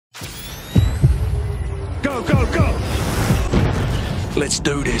go, go, go! Let's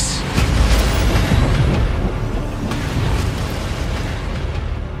do this.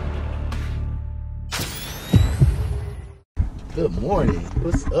 Good morning.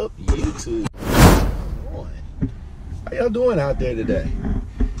 What's up, YouTube? Come on. How y'all doing out there today?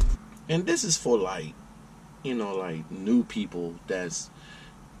 And this is for like, you know, like new people that's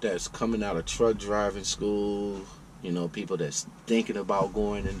coming out of truck driving school, you know, people that's thinking about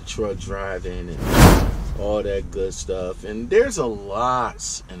going into truck driving and all that good stuff. And there's a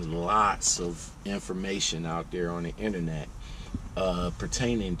lots and lots of information out there on the internet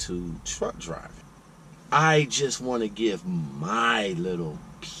pertaining to truck driving. I just want to give my little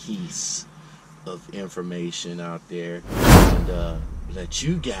piece of information out there and let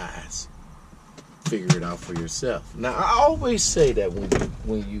you guys figure it out for yourself. Now, I always say that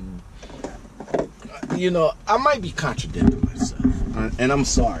when you know, I might be contradicting myself, and I'm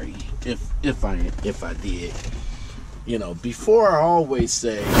sorry if I did. You know, before I always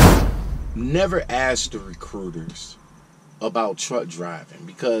say, never ask the recruiters about truck driving,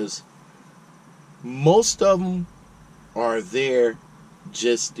 because most of them are there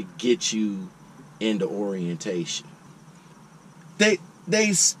just to get you into orientation. They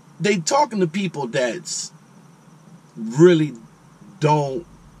talking to people that's really don't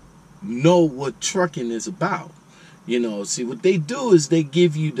know what trucking is about. You know, see, what they do is they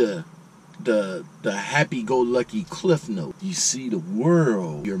give you the happy-go-lucky cliff note. You see the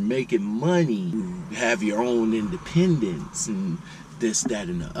world, you're making money, you have your own independence, and this, that,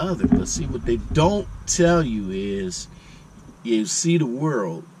 and the other. But see, what they don't tell you is you see the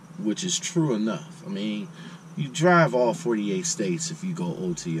world, which is true enough. I mean, you drive all 48 states if you go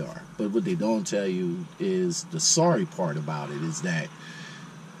OTR. But what they don't tell you is the sorry part about it is that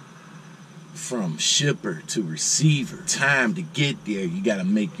from shipper to receiver, time to get there, you got to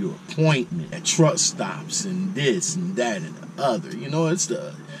make your appointment at truck stops and this and that and the other. You know, it's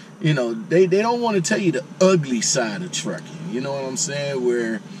the, you know, they don't want to tell you the ugly side of trucking. You know what I'm saying?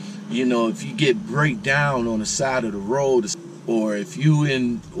 Where, you know, if you get break down on the side of the road, or if you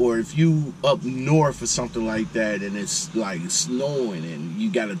up north or something like that, and it's like snowing and you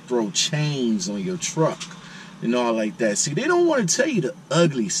got to throw chains on your truck and all like that. See, they don't want to tell you the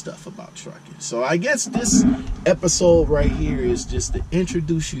ugly stuff about trucking. So I guess this episode right here is just to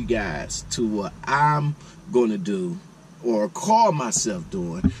introduce you guys to what I'm going to do, or call myself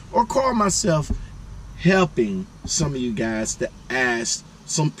doing, or call myself helping some of you guys to ask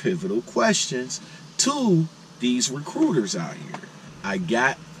some pivotal questions to these recruiters out here. I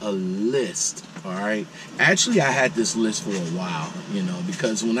got a list, all right? Actually, I had this list for a while, you know,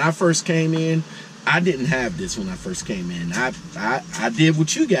 because when I first came in, I didn't have this when I first came in. I did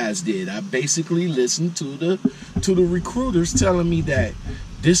what you guys did. I basically listened to the recruiters telling me that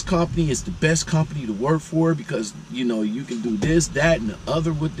this company is the best company to work for because, you know, you can do this, that, and the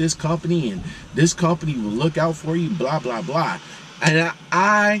other with this company, and this company will look out for you, blah, blah, blah. And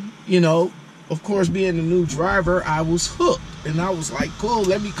I, you know, of course, being a new driver, I was hooked. And I was like, cool,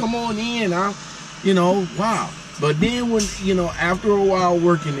 let me come on in. You know, wow. But then when, you know, after a while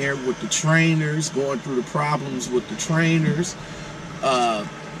working there with the trainers, going through the problems with the trainers,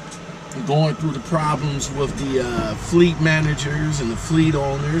 going through the problems with the fleet managers and the fleet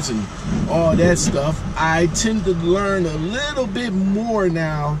owners and all that stuff, I tend to learn a little bit more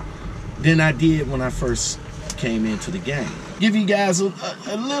now than I did when I first came into the game. Give you guys a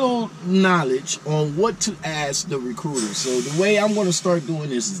little knowledge on what to ask the recruiters. So the way I'm going to start doing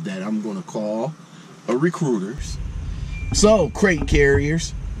this is that I'm going to call a recruiters. So, Crete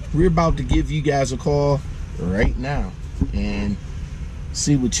Carriers, we're about to give you guys a call right now and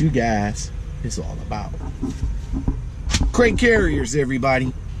see what you guys is all about. Crete Carriers,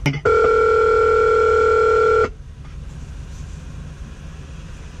 everybody.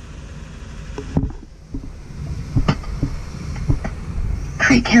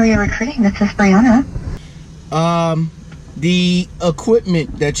 Crete Carrier Recruiting, this is Brianna. The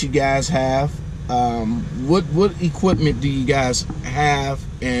equipment that you guys have, what equipment do you guys have,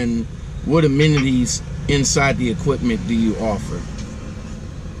 and what amenities inside the equipment do you offer?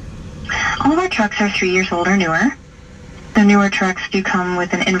 All of our trucks are 3 years old or newer. The newer trucks do come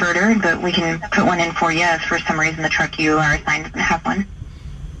with an inverter, but we can put one in for you if for some reason the truck you are assigned doesn't have one.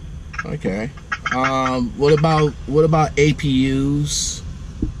 Okay. What about APUs?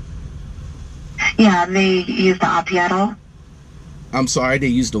 Yeah, they use the Oppiaddle. I'm sorry, they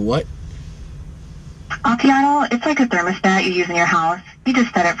use the what? Oppiaddle, it's like a thermostat you use in your house. You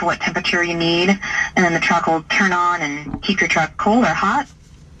just set it for what temperature you need, and then the truck will turn on and keep your truck cold or hot,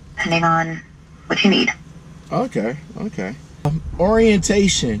 depending on what you need. Okay, okay.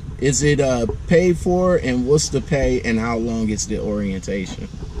 Orientation, is it paid for, and what's the pay, and how long is the orientation?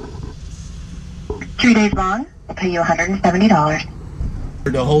 3 days long. We'll pay you $170.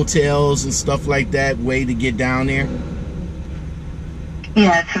 The hotels and stuff like that, way to get down there?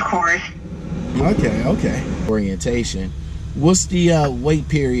 Yes, of course. Okay. Orientation. What's the wait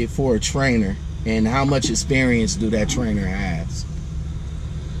period for a trainer, and how much experience do that trainer have?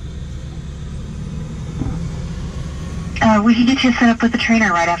 We can get you set up with a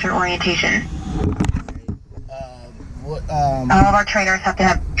trainer right after orientation. All of our trainers have to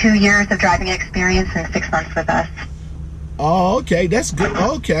have 2 years of driving experience and 6 months with us. Oh, okay, that's good.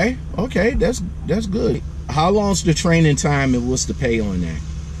 Okay, that's good. How long's the training time, and what's the pay on that?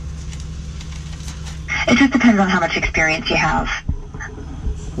 It just depends on how much experience you have.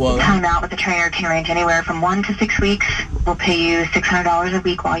 Well, time out with the trainer can range anywhere from 1 to 6 weeks. We'll pay you $600 a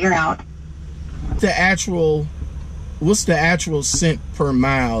week while you're out. What's the actual cent per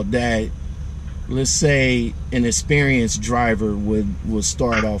mile that, let's say, an experienced driver would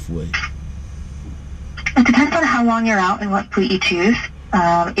start off with? It depends on how long you're out and what fleet you choose.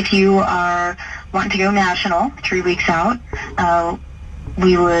 If you are wanting to go national 3 weeks out,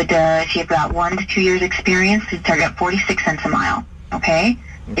 we would, if you've got 1 to 2 years experience, we'd start at 46 cents a mile. Okay?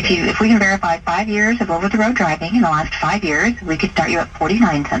 If we can verify 5 years of over-the-road driving in the last 5 years, we could start you at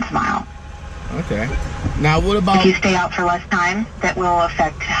 49 cents a mile. Okay. Now, what about... If you stay out for less time, that will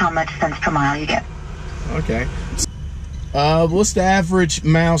affect how much cents per mile you get. Okay. What's the average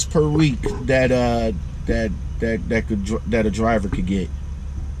miles per week that a driver could get?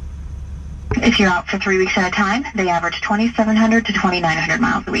 If you're out for 3 weeks at a time, they average 2,700 to 2,900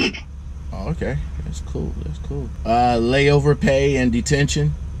 miles a week. Oh, okay. That's cool. Layover pay and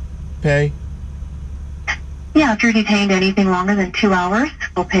detention pay? Yeah, if you're detained anything longer than 2 hours,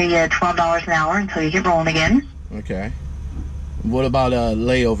 we'll pay you $12 an hour until you get rolling again. Okay. What about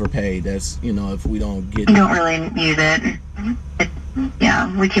layover pay? That's, if we don't get... We don't really use it.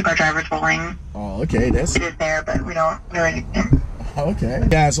 Yeah, we keep our drivers rolling. Oh, okay. It is there, but we don't really... Okay. You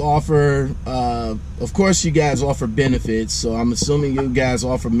guys offer, of course you guys offer benefits, so I'm assuming you guys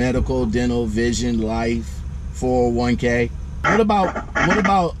offer medical, dental, vision, life, 401k. What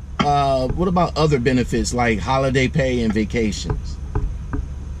about other benefits like holiday pay and vacations?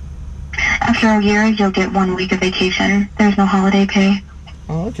 After a year, you'll get 1 week of vacation. There's no holiday pay.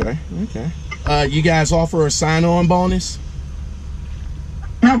 Oh, okay. You guys offer a sign-on bonus?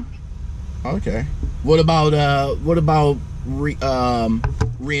 Nope. Okay. What about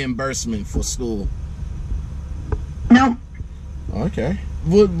reimbursement for school? Nope. Okay.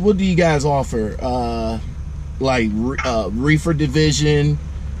 What do you guys offer? Reefer division,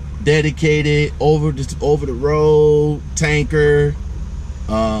 dedicated, over the road, tanker,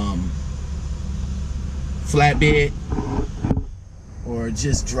 flatbed, or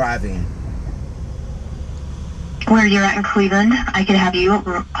just driving? Where you're at in Cleveland, I could have you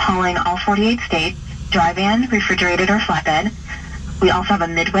hauling all 48 states, drive-in, refrigerated, or flatbed. We also have a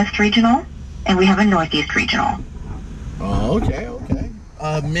Midwest regional, and we have a Northeast regional. Oh, okay.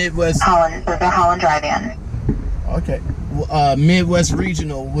 Midwest... Holland, so they're hauling drive-in. Okay. Midwest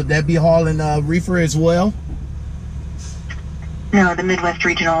regional, would that be hauling reefer as well? No, the Midwest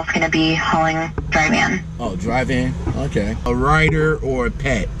regional is going to be hauling drive-in. Oh, drive-in. Okay. A rider or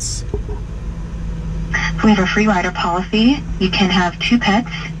pets? We have a free rider policy. You can have 2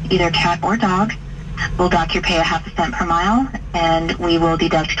 pets, either cat or dog. We'll dock your pay a half a cent per mile, and we will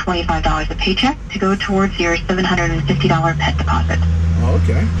deduct $25 a paycheck to go towards your $750 pet deposit. Oh,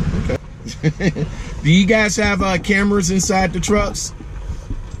 okay. Do you guys have cameras inside the trucks?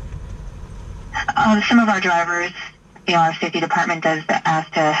 Some of our drivers, our safety department does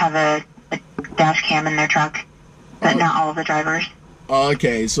ask to have a dash cam in their truck, but not all of the drivers.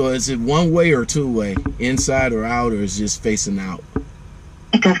 Okay, so is it one way or two way, inside or out, or is it just facing out?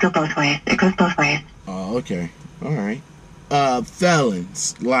 It does go both ways. It goes both ways. Oh, okay. All right.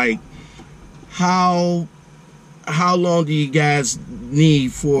 Felons, like how long do you guys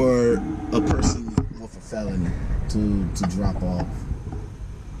need for a person with a felony to drop off?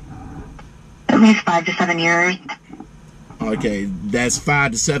 At least 5 to 7 years. Okay, that's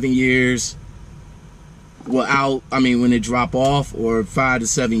 5 to 7 years. When they drop off, or 5 to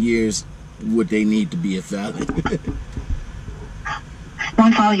 7 years would they need to be a felon?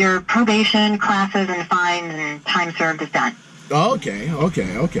 Once all your probation, classes, and fines and time served is done. Okay.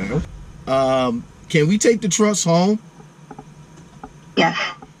 Can we take the trucks home? Yes.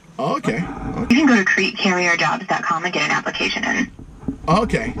 Okay. You can go to CreteCarrierJobs.com and get an application in.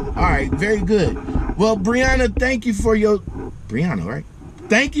 Okay. All right. Very good. Well, Brianna, thank you for your... Brianna, right?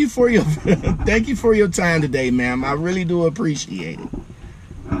 thank you for your thank you for your time today, ma'am. I really do appreciate it.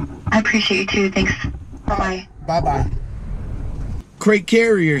 I appreciate you too. Thanks. Bye-bye. Bye-bye. Crete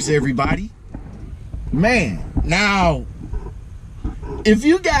Carriers, everybody. Man, now, if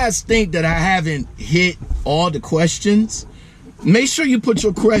you guys think that I haven't hit all the questions, make sure you put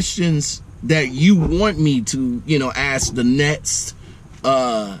your questions that you want me to, you know, ask the next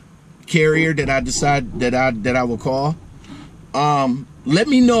carrier that I decide that I will call. Let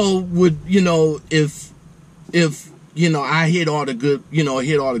me know what, you know, if you know I hit all the good, you know,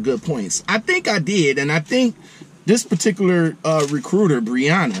 hit all the good points. I think I did, and I think this particular recruiter,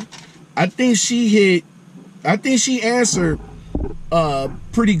 Brianna, I think she answered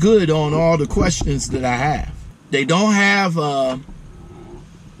pretty good on all the questions that I have. They don't have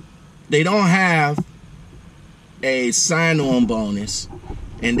a sign-on bonus,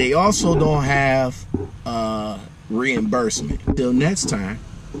 and they also don't have reimbursement. Till next time,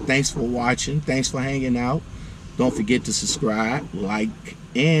 thanks for watching. Thanks for hanging out. Don't forget to subscribe, like,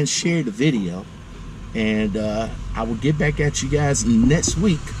 and share the video. And I will get back at you guys next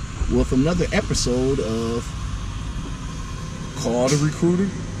week with another episode of Call the Recruiter,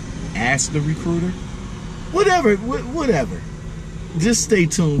 Ask the Recruiter, whatever. Just stay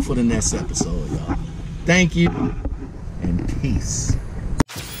tuned for the next episode, y'all. Thank you, and peace.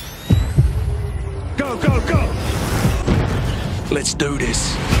 Go, go, go! Let's do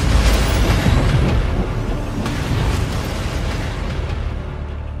this.